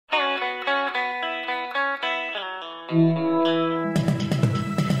You're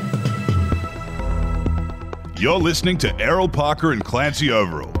listening to Errol Parker and Clancy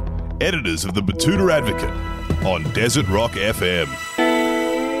Overall, editors of the Batuta Advocate, on Desert Rock FM.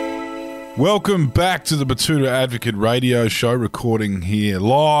 Welcome back to the Batuta Advocate radio show, recording here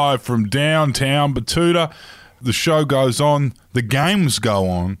live from downtown Batuta. The show goes on, the games go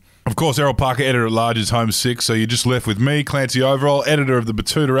on. Of course, Errol Parker, editor-at-large, is home sick, so you're just left with me, Clancy Overall, editor of the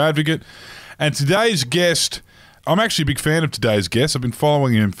Batuta Advocate. And today's guest, I'm actually a big fan of today's guest. I've been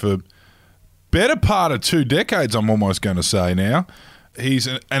following him for better part of 2 decades, I'm almost going to say now. He's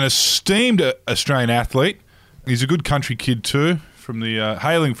an esteemed Australian athlete. He's a good country kid too,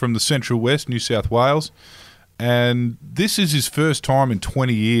 hailing from the Central West, New South Wales. And this is his first time in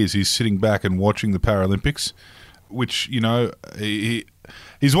 20 years he's sitting back and watching the Paralympics, which, you know,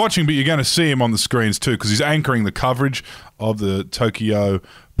 he's watching, but you're going to see him on the screens too, because he's anchoring the coverage of the Tokyo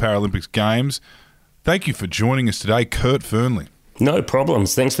Paralympics Games. Thank you for joining us today, Kurt Fearnley. No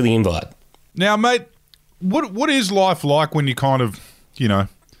problems. Thanks for the invite. Now, mate, what is life like when you kind of, you know,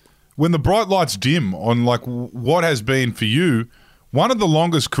 when the bright lights dim on like what has been for you one of the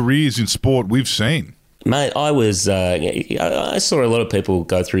longest careers in sport we've seen? Mate, I saw a lot of people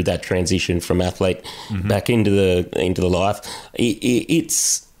go through that transition from athlete back into the life.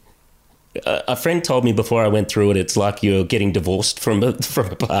 It's a friend told me before I went through it, it's like you're getting divorced from a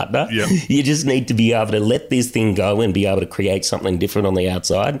partner. Yep. You just need to be able to let this thing go and be able to create something different on the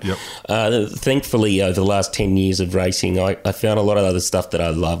outside. Yep. Thankfully, over the last 10 years of racing, I found a lot of other stuff that I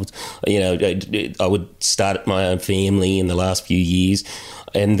loved. You know, I would start my own family in the last few years,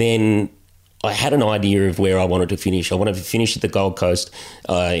 and then I had an idea of where I wanted to finish. I wanted to finish at the Gold Coast.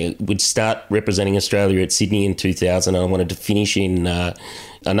 I would start representing Australia at Sydney in 2000. I wanted to finish in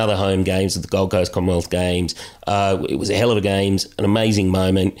another home games at the Gold Coast Commonwealth Games. It was a hell of a games, an amazing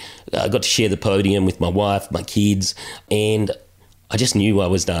moment. I got to share the podium with my wife, my kids, and I just knew I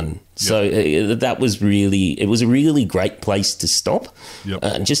was done. Yep. So that was it was a really great place to stop.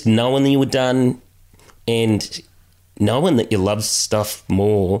 Yep. Just knowing that you were done and knowing that you love stuff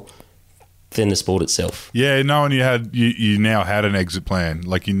more than the sport itself. Yeah, knowing you now had an exit plan,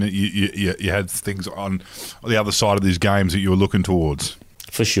 like you had things on the other side of these games that you were looking towards.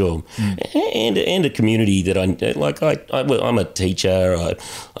 For sure, and a community that I'm a teacher.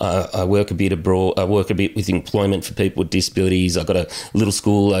 I work a bit abroad. I work a bit with employment for people with disabilities. I've got a little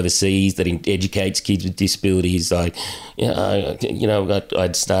school overseas that educates kids with disabilities. I'd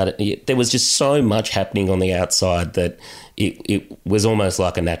started. There was just so much happening on the outside that it was almost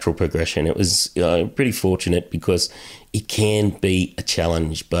like a natural progression. It was pretty fortunate because it can be a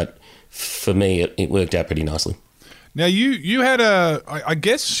challenge, but for me, it worked out pretty nicely. Now, you had I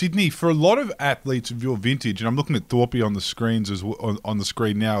guess Sydney, for a lot of athletes of your vintage, and I'm looking at Thorpe on the screens on the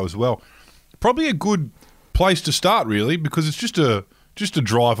screen now as well, probably a good place to start, really, because it's just a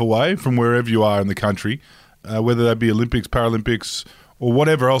drive away from wherever you are in the country, whether that be Olympics, Paralympics, or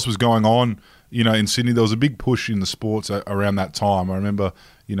whatever else was going on. You know, in Sydney, there was a big push in the sports around that time. I remember,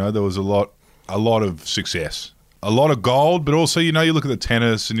 you know, there was a lot of success. A lot of gold, but also, you know, you look at the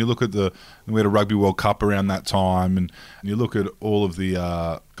tennis and you look at we had a Rugby World Cup around that time, and you look at all of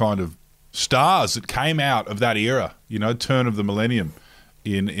the kind of stars that came out of that era, you know, turn of the millennium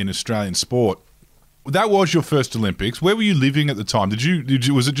in Australian sport. That was your first Olympics. Where were you living at the time?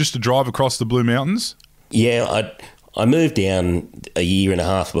 Was it just a drive across the Blue Mountains? Yeah, I moved down a year and a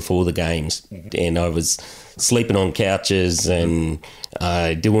half before the games, and I was sleeping on couches and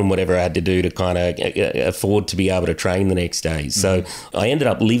doing whatever I had to do to kind of afford to be able to train the next day. So I ended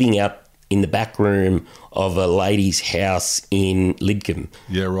up living out in the back room of a lady's house in Lidcombe.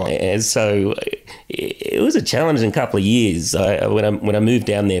 Yeah, right. And so it was a challenging couple of years. When I moved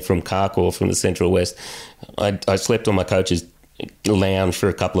down there from Carcoar, from the Central West, I slept on my coach's lounge for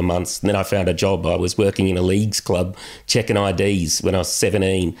a couple of months. And then I found a job. I was working in a leagues club checking IDs when I was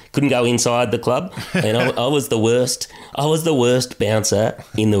 17. Couldn't go inside the club, and I was the worst. I was the worst bouncer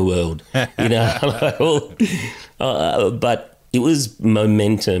in the world, you know. But it was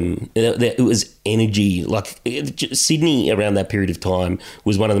momentum. It was energy. Like Sydney around that period of time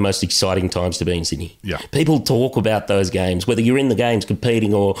was one of the most exciting times to be in Sydney. Yeah. People talk about those games, whether you're in the games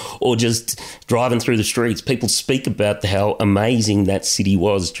competing or just driving through the streets. People speak about how amazing that city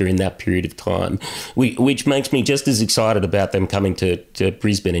was during that period of time, which makes me just as excited about them coming to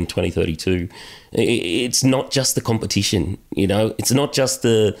Brisbane in 2032. It's not just the competition, you know. It's not just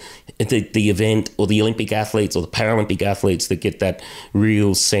the event or the Olympic athletes or the Paralympic athletes that get that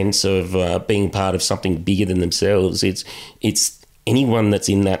real sense of being part of something bigger than themselves. It's anyone that's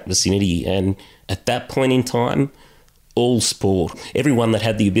in that vicinity. And at that point in time, all sport, everyone that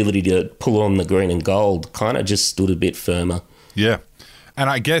had the ability to pull on the green and gold kind of just stood a bit firmer. Yeah. And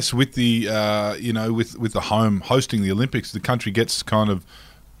I guess with the, with the home hosting the Olympics, the country gets kind of,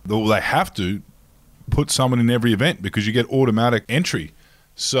 well, they have to put someone in every event because you get automatic entry.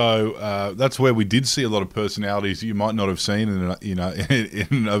 So that's where we did see a lot of personalities you might not have seen in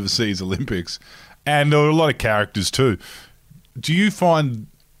an overseas Olympics. And there were a lot of characters too. Do you find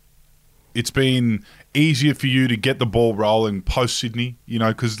it's been easier for you to get the ball rolling post-Sydney?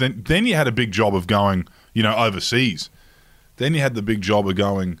 Because then you had a big job of going, overseas. Then you had the big job of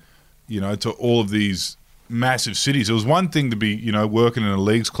going, to all of these massive cities. It was one thing to be, working in a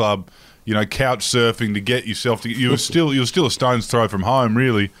leagues club, couch surfing to get yourself to. You were still a stone's throw from home,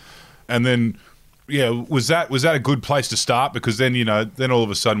 really. And then, was that a good place to start? Because then then all of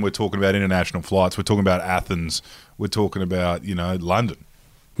a sudden we're talking about international flights. We're talking about Athens. We're talking about London.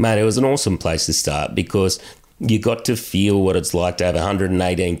 Mate, it was an awesome place to start because you got to feel what it's like to have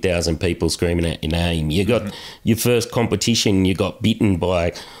 118,000 people screaming out your name. You got your first competition, you got bitten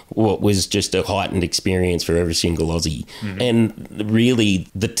by what was just a heightened experience for every single Aussie. And really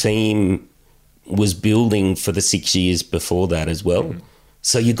the team was building for the 6 years before that as well.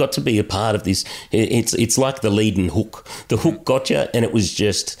 So you got to be a part of this. It's like the lead and hook. The hook got you, and it was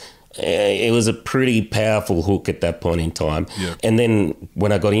just... It was a pretty powerful hook at that point in time. Yeah. And then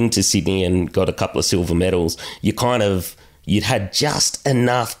when I got into Sydney and got a couple of silver medals, you'd had just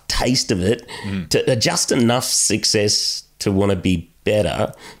enough taste of it, to just enough success to want to be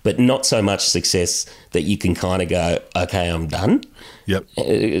better, but not so much success that you can kind of go, okay, I'm done.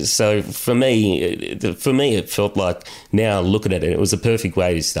 Yep. So for me, it felt like, now looking at it, it was a perfect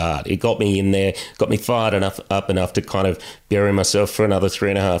way to start. It got me in there, got me fired up enough to kind of bury myself for another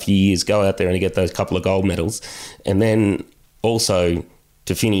 3.5 years, go out there and get those couple of gold medals, and then also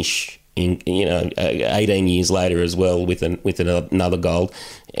to finish in 18 years later as well with another gold.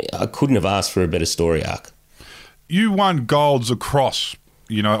 I couldn't have asked for a better story arc. You won golds across,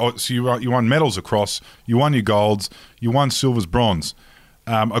 so you won medals across, you won your golds, you won silvers, bronze,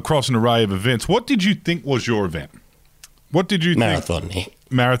 across an array of events. What did you think was your event? What did you think?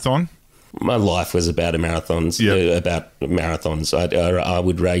 Marathon? My life was about marathons. I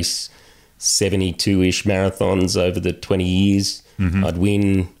would race 72-ish marathons over the 20 years. I'd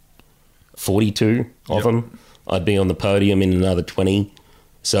win 42 of them. I'd be on the podium in another 20.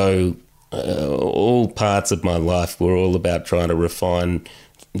 So... all parts of my life were all about trying to refine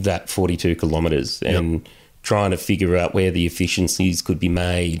that 42 kilometres and trying to figure out where the efficiencies could be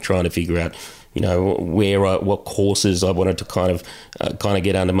made, trying to figure out, what courses I wanted to kind of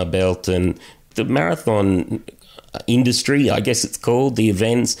get under my belt. And the marathon industry, I guess it's called, the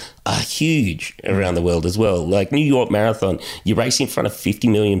events are huge around the world as well. Like New York Marathon, you race in front of 50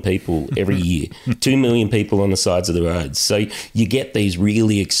 million people every year, 2 million people on the sides of the roads. So you get these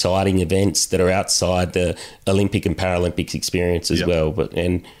really exciting events that are outside the Olympic and Paralympics experience as well.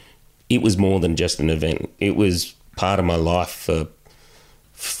 And it was more than just an event. It was part of my life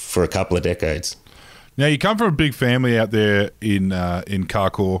for a couple of decades. Now, you come from a big family out there in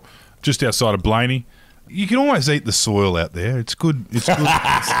Carcoar, just outside of Blaney. You can always eat the soil out there. It's good. It's good.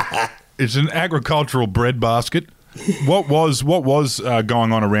 It's an agricultural breadbasket. What was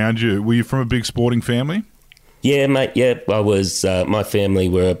going on around you? Were you from a big sporting family? Yeah, mate. Yeah, I was. My family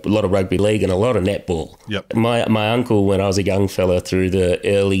were a lot of rugby league and a lot of netball. Yep. My uncle, when I was a young fella through the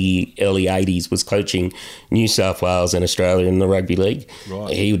early 80s, was coaching New South Wales and Australia in the rugby league.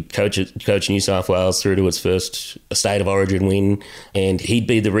 Right. He would coach New South Wales through to its first state of origin win, and he'd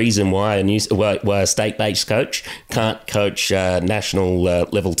be the reason why a state-based coach can't coach national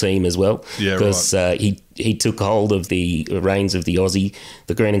level team as well. Yeah, because he took hold of the reins of the Aussie,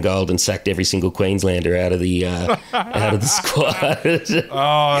 the green and gold, and sacked every single Queenslander out of the squad.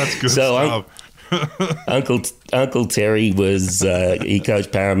 Oh, that's good stuff. Uncle Terry was he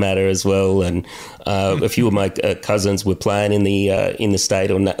coached Parramatta as well, and a few of my cousins were playing in the state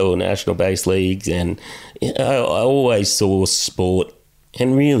or national based leagues, and I always saw sport,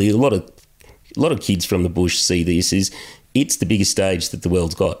 and really a lot of kids from the bush see this is it's the biggest stage that the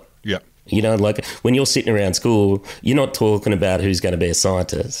world's got. Yeah. Like when you're sitting around school, you're not talking about who's going to be a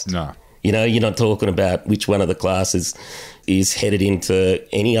scientist. No. You're not talking about which one of the classes is headed into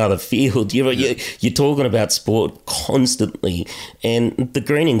any other field. You're talking about sport constantly. And the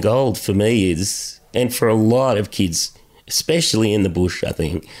green and gold for me is, and for a lot of kids, especially in the bush, I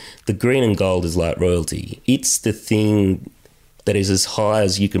think, the green and gold is like royalty. It's the thing that is as high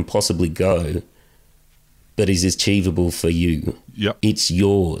as you can possibly go, but is achievable for you. Yep. It's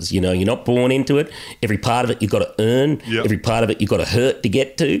yours. You're not born into it. Every part of it you've got to earn. Yep. Every part of it you've got to hurt to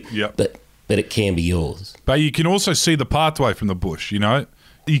get to. Yep. But but it can be yours. But you can also see the pathway from the bush, you know.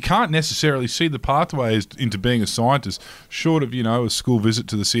 You can't necessarily see the pathways into being a scientist, short of, you know, a school visit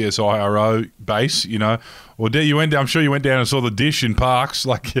to the CSIRO base, you know, or you went down. I'm sure you went down and saw the dish in Parks,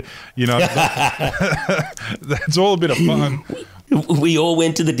 like, you know. That's all a bit of fun. We all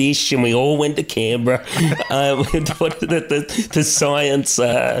went to the dish and we all went to Canberra. The science,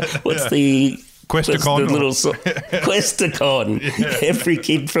 what's the... Questacon. The little Questacon. Yeah. Every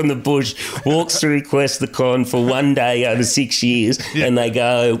kid from the bush walks through Questacon for one day over 6 years, and they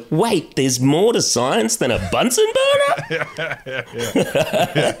go, wait, there's more to science than a Bunsen burner?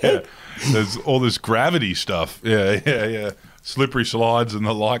 Yeah. There's all this gravity stuff. Yeah. Slippery slides and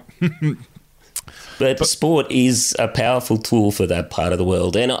the like. But sport is a powerful tool for that part of the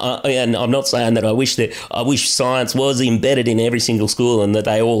world, and I'm not saying that I wish science was embedded in every single school and that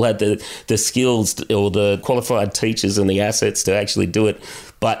they all had the skills or the qualified teachers and the assets to actually do it.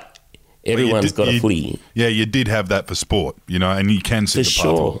 But everyone's got a footy. Yeah, you did have that for sport, you know, and you can see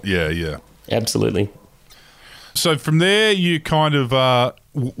the pathway. Yeah, absolutely. So from there, you kind of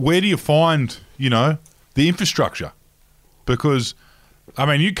where do you find, you know, the infrastructure? Because I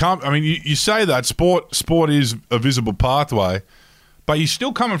mean, you say that sport is a visible pathway, but you're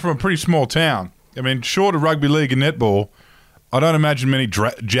still coming from a pretty small town. I mean, short of rugby league and netball, I don't imagine many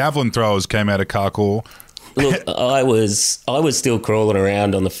javelin throwers came out of Carcoar. Look, I was still crawling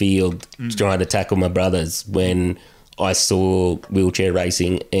around on the field trying to tackle my brothers when I saw wheelchair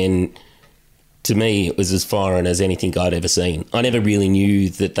racing, and to me, it was as foreign as anything I'd ever seen. I never really knew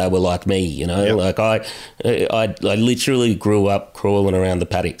that they were like me, you know. Yep. Like I literally grew up crawling around the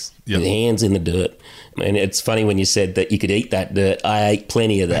paddocks with hands in the dirt. And it's funny when you said that you could eat that dirt. I ate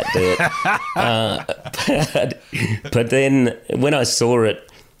plenty of that dirt. But then when I saw it,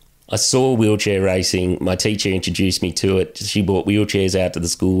 I saw wheelchair racing. My teacher introduced me to it. She brought wheelchairs out to the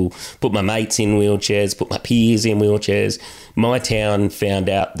school, put my mates in wheelchairs, put my peers in wheelchairs. My town found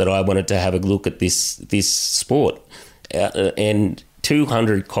out that I wanted to have a look at this sport. And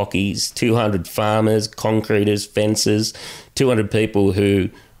 200 cockies, 200 farmers, concreters, fencers, 200 people who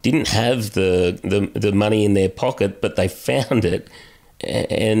didn't have the money in their pocket, but they found it.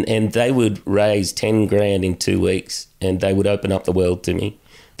 And they would raise 10 grand in 2 weeks, and they would open up the world to me.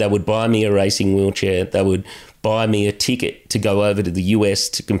 They would buy me a racing wheelchair. They would buy me a ticket to go over to the US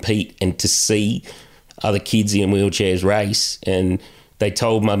to compete and to see other kids in wheelchairs race. And they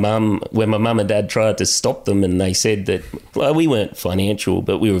told my mum, when my mum and dad tried to stop them, and they said that, well, we weren't financial,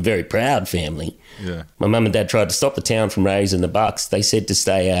 but we were a very proud family. Yeah. My mum and dad tried to stop the town from raising the bucks. They said to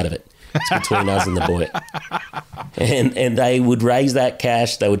stay out of it. It's between us and the boy. And they would raise that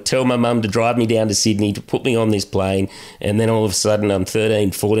cash. They would tell my mum to drive me down to Sydney to put me on this plane. And then all of a sudden I'm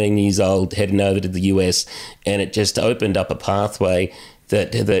 13, 14 years old heading over to the US. And it just opened up a pathway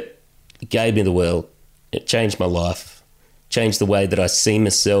that gave me the world. It changed my life, changed the way that I see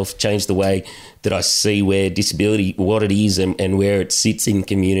myself, changed the way that I see where disability, what it is and where it sits in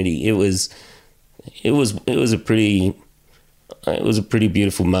community. It was a pretty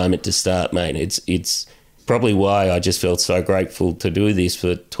beautiful moment to start, mate. It's probably why I just felt so grateful to do this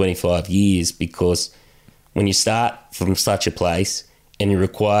for 25 years, because when you start from such a place and you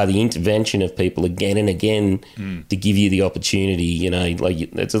require the intervention of people again and again to give you the opportunity, you know,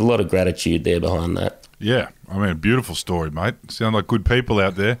 like there's a lot of gratitude there behind that. Yeah, I mean, a beautiful story, mate. Sound like good people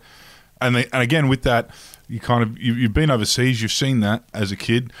out there. And again, with that, you've been overseas, you've seen that as a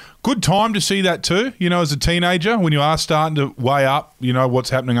kid. Good time to see that too, you know, as a teenager when you are starting to weigh up, you know, what's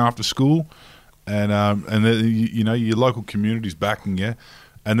happening after school, and you know, your local community's backing you.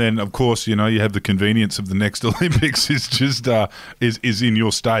 And then, of course, you know, you have the convenience of the next Olympics is just is in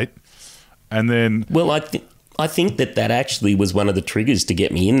your state. And then, well, I think that actually was one of the triggers to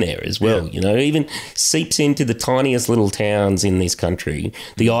get me in there as well. Yeah. You know, even seeps into the tiniest little towns in this country.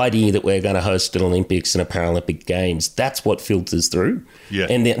 The idea that we're going to host an Olympics and a Paralympic Games, that's what filters through. Yeah.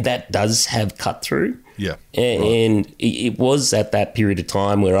 And that does have cut through. Yeah. And it was at that period of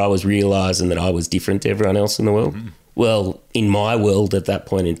time where I was realising that I was different to everyone else in the world. Mm. Well, in my world at that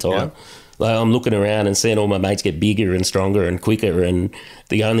point in time. Yeah. Like, I'm looking around and seeing all my mates get bigger and stronger and quicker, and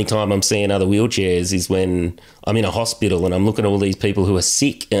the only time I'm seeing other wheelchairs is when I'm in a hospital and I'm looking at all these people who are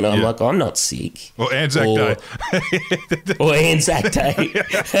sick, and I'm like, I'm not sick. Or Anzac Day. Or Anzac Day.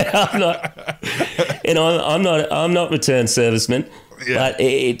 I'm not returned serviceman, but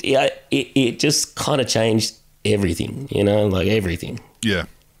it just kind of changed everything, you know, like everything. Yeah.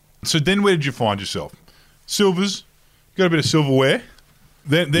 So then where did you find yourself? Silvers, got a bit of silverware.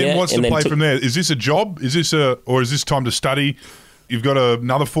 Then what's the play from there? Is this a job? Or is this time to study? You've got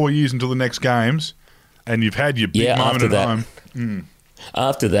another 4 years until the next games, and you've had your big moment at home.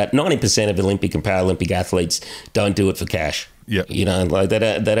 After that, 90% of Olympic and Paralympic athletes don't do it for cash. Yeah. You know, like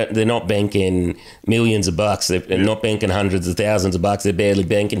they're not banking millions of bucks. They're not banking hundreds of thousands of bucks. They're barely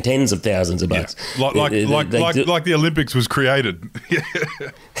banking tens of thousands of bucks. Yeah. Like the Olympics was created.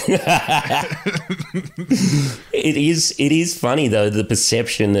 It is funny though, the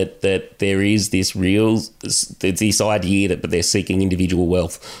perception that there is this idea that they're seeking individual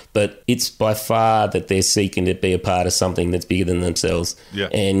wealth, but it's by far that they're seeking to be a part of something that's bigger than themselves,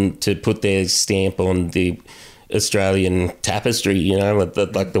 and to put their stamp on the Australian tapestry, you know,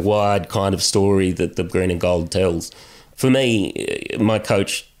 like the wide kind of story that the green and gold tells. For me, my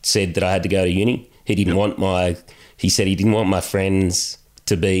coach said that I had to go to uni. He didn't want my friends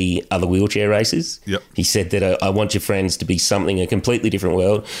to be other wheelchair racers. Yep. He said that I want your friends to be something, a completely different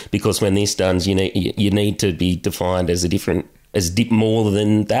world, because when this done, you need to be defined as more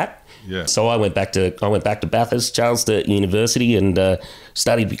than that. Yeah. So I went back to Bathurst, Charles Sturt University, and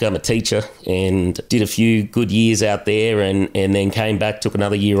studied to become a teacher, and did a few good years out there, and then came back, took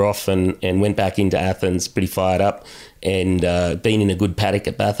another year off, and went back into Athens, pretty fired up, and been in a good paddock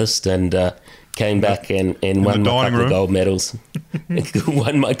at Bathurst, and came back and won my couple of gold medals.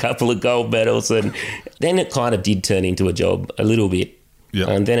 Won my couple of gold medals, and then it kind of did turn into a job a little bit.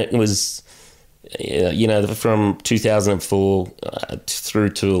 Yeah. And then it was, you know, from 2004 through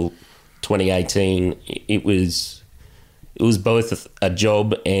till 2018, it was both a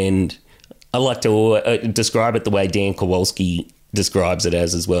job, and I like to describe it the way Dan Kowalski describes it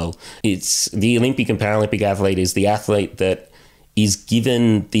as well. It's the Olympic and Paralympic athlete is the athlete that is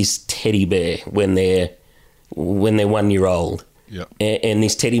given this teddy bear when they're 1 year old. Yeah. And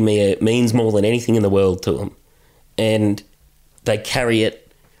this teddy bear means more than anything in the world to them. And they carry it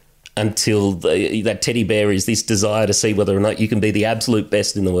until that teddy bear is this desire to see whether or not you can be the absolute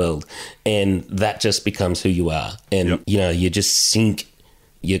best in the world. And that just becomes who you are. And, you know, you just sink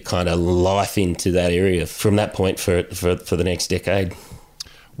your kind of life into that area from that point for the next decade.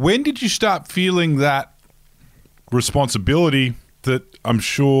 When did you start feeling that responsibility that I'm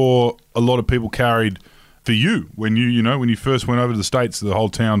sure a lot of people carried for you when you first went over to the States? The whole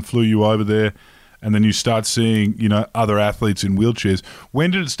town flew you over there, and then you start seeing, you know, other athletes in wheelchairs.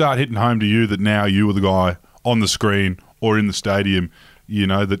 When did it start hitting home to you that now you were the guy on the screen or in the stadium, you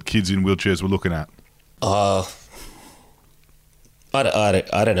know, that kids in wheelchairs were looking at? I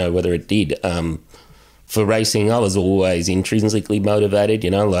don't know whether it did. For racing, I was always intrinsically motivated, you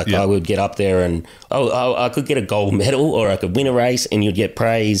know, like I would get up there and, I could get a gold medal or I could win a race and you'd get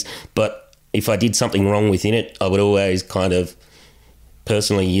praise. But if I did something wrong within it, I would always kind of,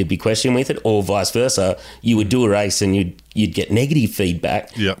 personally, you'd be questioned with it, or vice versa. You would do a race and you'd get negative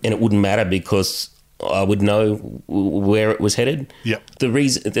feedback, and it wouldn't matter because I would know where it was headed. Yep. The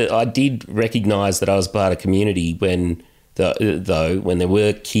reason that I did recognise that I was part of community when there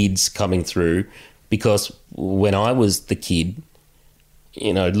were kids coming through, because when I was the kid,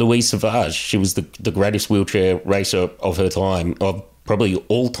 you know, Louise Savage, she was the greatest wheelchair racer of her time, of probably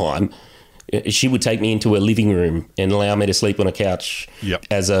all time. She would take me into a living room and allow me to sleep on a couch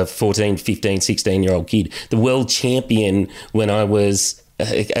as a 14, 15, 16-year-old kid. The world champion when I was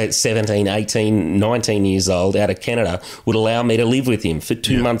 17, 18, 19 years old out of Canada would allow me to live with him for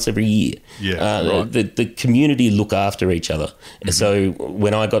 2 months every year. Right. The community look after each other. Mm-hmm. So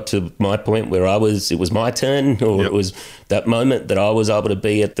when I got to my point where it was my turn, or it was that moment that I was able to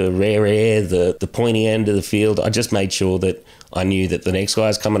be at the rare air, the pointy end of the field, I just made sure that I knew that the next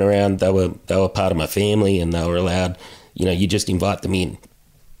guys coming around, they were part of my family, and they were allowed, you know, you just invite them in.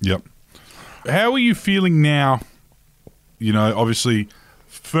 Yep. How are you feeling now? You know, obviously,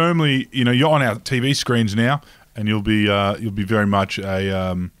 firmly, you know, you're on our TV screens now, and you'll be very much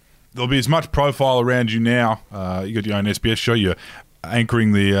there'll be as much profile around you now. You got your own SBS show. You're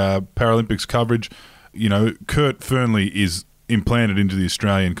anchoring the Paralympics coverage. You know, Kurt Fearnley is implanted into the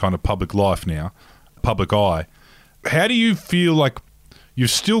Australian kind of public life now, public eye. How do you feel like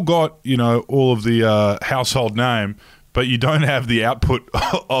you've still got, you know, all of the household name, but you don't have the output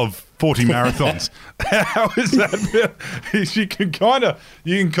of 40 marathons? How is that? You can kind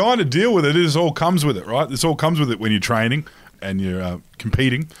of deal with it. This all comes with it, right? This all comes with it when you're training and you're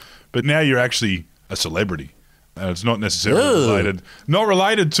competing. But now you're actually a celebrity. It's not necessarily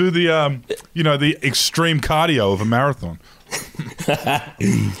related to the the extreme cardio of a marathon.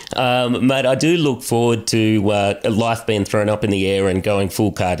 Mate, I do look forward to life being thrown up in the air and going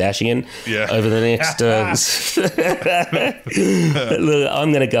full Kardashian over the next. Look,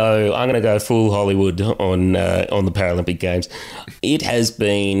 I'm gonna go full Hollywood on the Paralympic Games. It's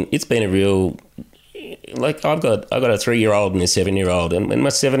been a real like I've got a 3-year-old and a 7-year-old, and when my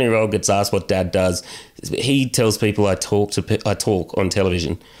 7-year-old gets asked what Dad does, he tells people I talk on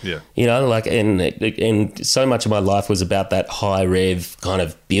television. Yeah, you know, like and so much of my life was about that high rev kind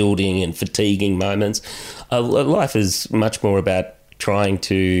of building and fatiguing moments. Life is much more about trying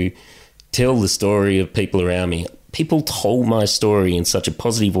to tell the story of people around me. People told my story in such a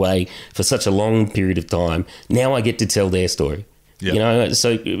positive way for such a long period of time. Now I get to tell their story. Yeah. You know,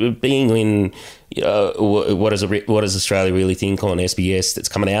 so being in, what does Australia Really Think on SBS that's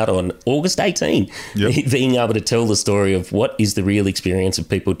coming out on August 18, being able to tell the story of what is the real experience of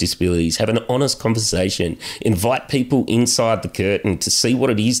people with disabilities, have an honest conversation, invite people inside the curtain to see what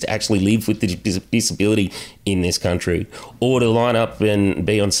it is to actually live with the disability in this country, or to line up and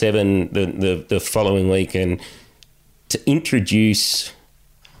be on 7 the following week and to introduce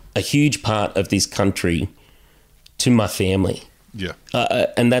a huge part of this country to my family. Yeah.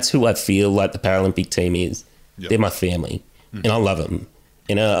 And that's who I feel like the Paralympic team is. Yep. They're my family, and I love them.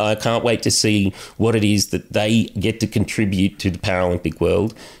 And I can't wait to see what it is that they get to contribute to the Paralympic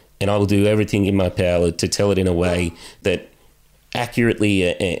world. And I will do everything in my power to tell it in a way that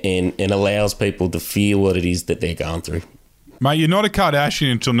accurately and allows people to feel what it is that they're going through. Mate, you're not a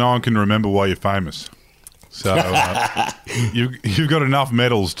Kardashian until no one can remember why you're famous. So you've got enough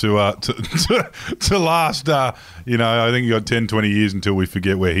medals to last. I think you got 10, 20 years until we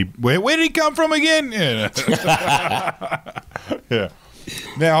forget where did he come from again? Yeah. Yeah.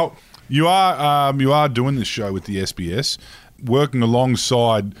 Now you are doing this show with the SBS, working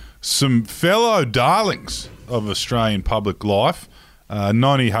alongside some fellow darlings of Australian public life,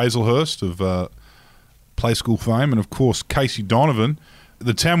 Noni Hazelhurst of Play School fame, and of course Casey Donovan,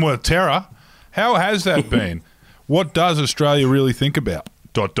 the Tamworth Terror. How has that been? What does Australia really think about? ...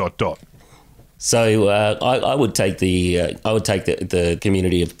 So I would take the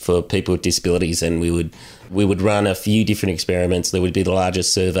community for people with disabilities, and we would run a few different experiments. There would be the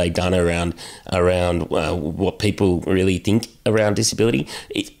largest survey done around what people really think around disability.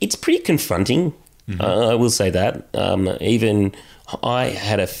 It's pretty confronting. Mm-hmm. I will say that. Even I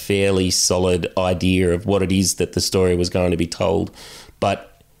had a fairly solid idea of what it is that the story was going to be told, but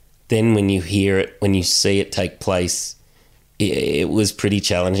then when you hear it, when you see it take place, it was pretty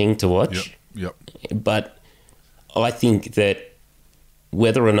challenging to watch. Yep. But I think that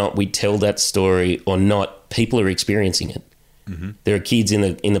whether or not we tell that story or not, people are experiencing it. Mm-hmm. There are kids in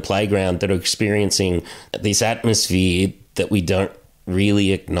the playground that are experiencing this atmosphere that we don't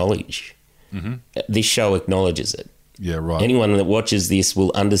really acknowledge. Mm-hmm. This show acknowledges it. Yeah, right. Anyone that watches this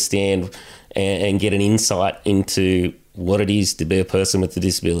will understand and get an insight into what it is to be a person with a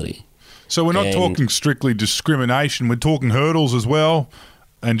disability. So we're not talking strictly discrimination. We're talking hurdles as well,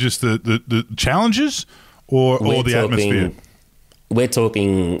 and just the challenges or the atmosphere. We're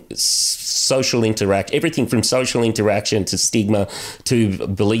talking social interaction, everything from social interaction to stigma to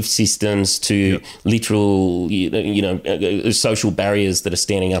belief systems to literal, social barriers that are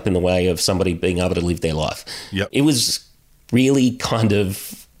standing up in the way of somebody being able to live their life. Yep. It was really kind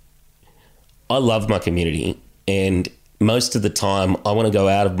of, I love my community, and most of the time I want to go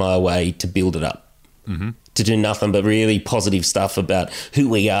out of my way to build it up, to do nothing but really positive stuff about who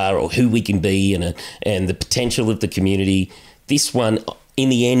we are or who we can be and the potential of the community. This one, in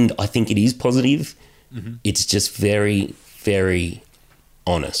the end, I think it is positive. Mm-hmm. It's just very, very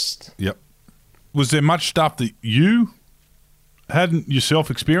honest. Yep. Was there much stuff that you hadn't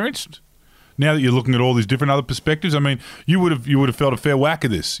yourself experienced? Now that you're looking at all these different other perspectives, I mean, you would have felt a fair whack of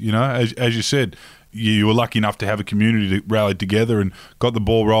this. As you said, you were lucky enough to have a community that rallied together and got the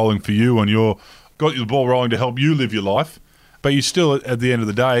ball rolling for you, and got the ball rolling to help you live your life. But you still, at the end of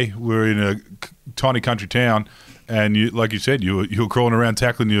the day, were in a tiny country town, and you, like you said, you were crawling around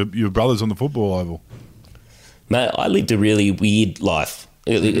tackling your brothers on the football oval. Mate, I lived a really weird life.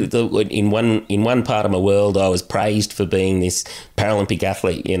 In one part of my world, I was praised for being this Paralympic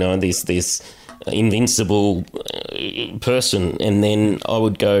athlete, this invincible person, and then I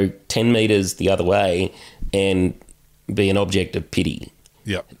would go 10 metres the other way and be an object of pity.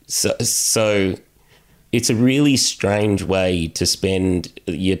 Yeah. So it's a really strange way to spend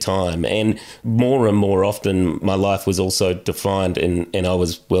your time, and more often my life was also defined and I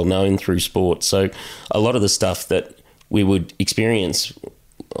was well known through sport. So a lot of the stuff that we would experience,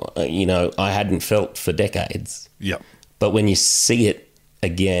 I hadn't felt for decades. Yeah. But when you see it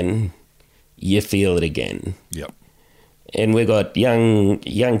again, you feel it again. Yep. And we've got young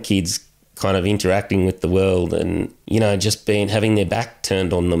kids kind of interacting with the world and, just having their back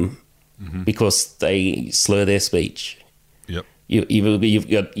turned on them because they slur their speech. Yep. You've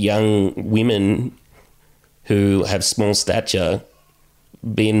got young women who have small stature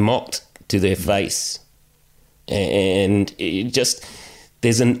being mocked to their face And it just,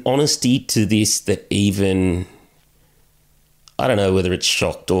 there's an honesty to this that even, I don't know whether it's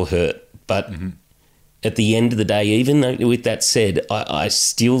shocked or hurt, but at the end of the day, even though, with that said, I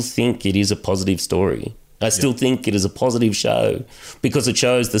still think it is a positive story. I still think it is a positive show because it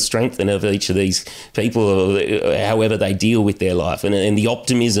shows the strength of each of these people, however they deal with their life, and the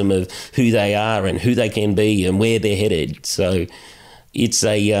optimism of who they are and who they can be and where they're headed. So it's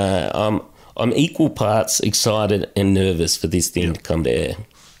I'm equal parts excited and nervous for this thing to come to air.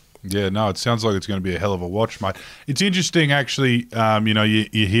 Yeah, no, it sounds like it's going to be a hell of a watch, mate. It's interesting, actually,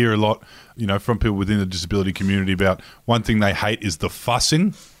 you hear a lot, from people within the disability community about one thing they hate is the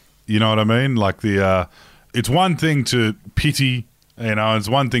fussing. You know what I mean? Like it's one thing to pity, it's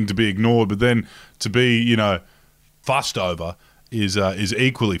one thing to be ignored, but then to be, fussed over is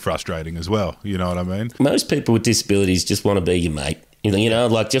equally frustrating as well. You know what I mean? Most people with disabilities just want to be your mate.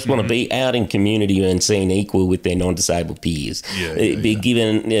 Just want to be out in community and seen equal with their non-disabled peers. Be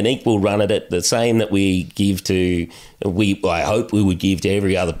given an equal run at it, the same that we give to, I hope we would give to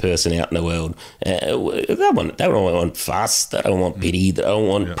every other person out in the world. They don't want fuss, they don't want pity, they don't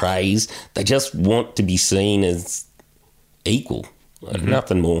want praise. They just want to be seen as equal,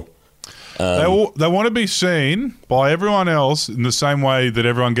 nothing more. They want to be seen by everyone else in the same way that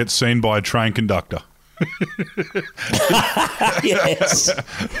everyone gets seen by a train conductor. Yes.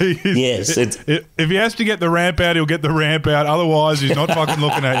 Yes. If he has to get the ramp out, he'll get the ramp out. Otherwise, he's not fucking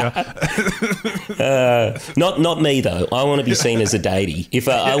looking at you. Not me, though. I want to be seen as a deity. If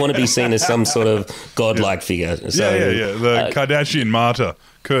I want to be seen as some sort of godlike figure. So, the Kardashian martyr.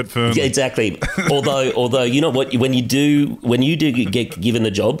 Kurt Fearnley. Yeah, exactly. Although you know what, when you do get given the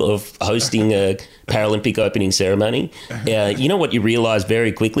job of hosting a Paralympic opening ceremony, you know what you realise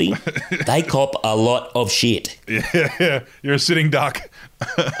very quickly? They cop a lot of shit. Yeah. You're a sitting duck.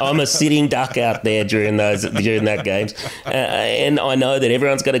 I'm a sitting duck out there during that games, and I know that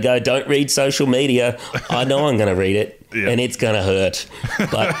everyone's going to go, don't read social media. I know I'm going to read it, and it's going to hurt.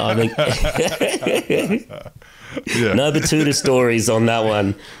 But I mean. No Batuta stories on that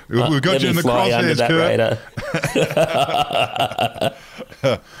one. We've got you in the crosshairs,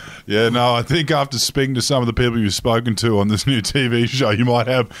 Kurt. Yeah, no, I think after speaking to some of the people you've spoken to on this new TV show, you might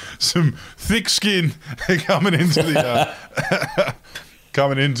have some thick skin coming into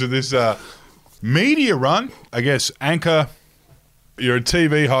this media run. I guess anchor, you're a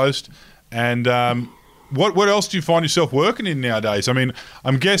TV host, and What else do you find yourself working in nowadays? I mean,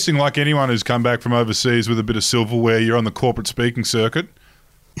 I'm guessing like anyone who's come back from overseas with a bit of silverware, you're on the corporate speaking circuit.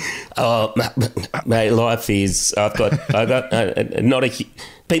 Oh, mate, life is. I've got not a.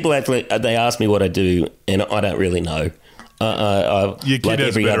 People actually they ask me what I do, and I don't really know. Your kid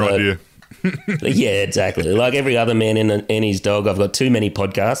has a better idea. Yeah, exactly. Like every other man and his dog, I've got too many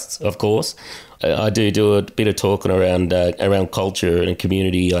podcasts, of course. I do a bit of talking around culture and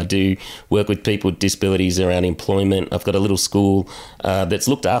community. I do work with people with disabilities around employment. I've got a little school that's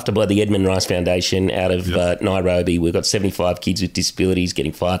looked after by the Edmund Rice Foundation out of Nairobi. We've got 75 kids with disabilities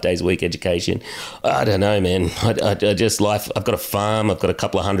getting 5 days a week education. I don't know, man. I just life. I've got a farm. I've got a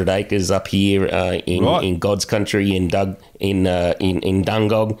couple of 100 acres up here in God's country in Dungog.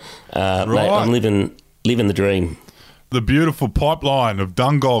 Mate, I'm living the dream. The beautiful pipeline of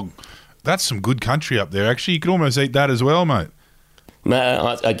Dungog. That's some good country up there. Actually, you could almost eat that as well, mate.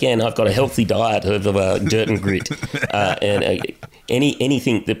 Again, I've got a healthy diet of dirt and grit, and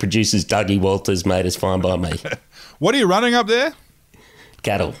anything that produces Dougie Walters, mate, is fine by me. What are you running up there?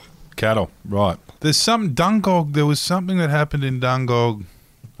 Cattle, right. There's some Dungog. There was something that happened in Dungog.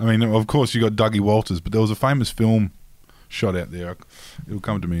 I mean, of course, you got Dougie Walters, but there was a famous film shot out there. It'll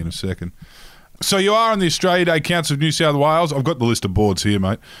come to me in a second. So you are on the Australia Day Council of New South Wales. I've got the list of boards here,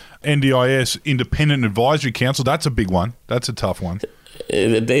 mate. NDIS, Independent Advisory Council. That's a big one. That's a tough one.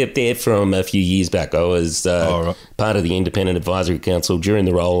 They're from a few years back. I was part of the Independent Advisory Council during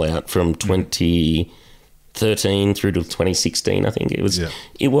the rollout from 2013 through to 2016, I think. It was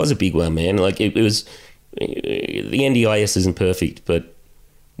a big one, man. Like it was. The NDIS isn't perfect, but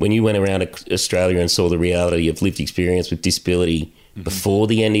when you went around Australia and saw the reality of lived experience with disability before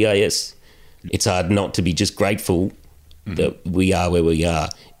the NDIS, it's hard not to be just grateful that we are where we are,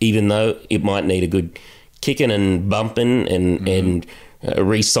 even though it might need a good kicking and bumping and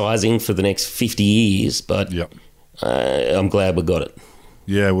resizing for the next 50 years. But I'm glad we got it.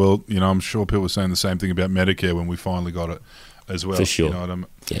 Yeah, well, I'm sure people were saying the same thing about Medicare when we finally got it as well. For sure. You know what I mean?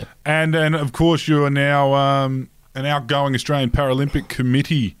 Yeah. And of course, you are now an outgoing Australian Paralympic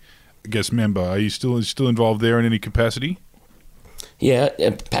Committee, I guess, member. Are you still involved there in any capacity? Yeah,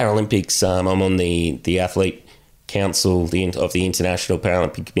 Paralympics. I'm on the athlete council of the International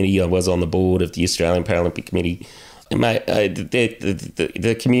Paralympic Committee. I was on the board of the Australian Paralympic Committee. And mate,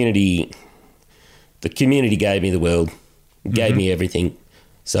 the community gave me the world, gave me everything.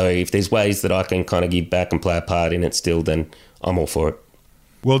 So if there's ways that I can kind of give back and play a part in it still, then I'm all for it.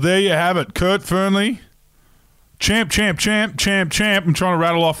 Well, there you have it. Kurt Fearnley, champ. I'm trying to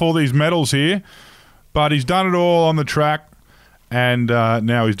rattle off all these medals here, but he's done it all on the track, and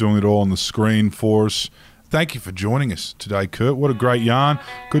now he's doing it all on the screen for us. Thank you for joining us today, Kurt. What a great yarn.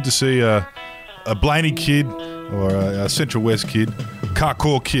 Good to see a Blaney kid or a Central West kid,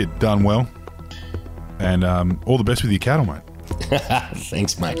 Carcour kid, done well. And all the best with your cattle, mate.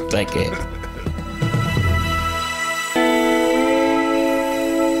 Thanks, mate. Take care.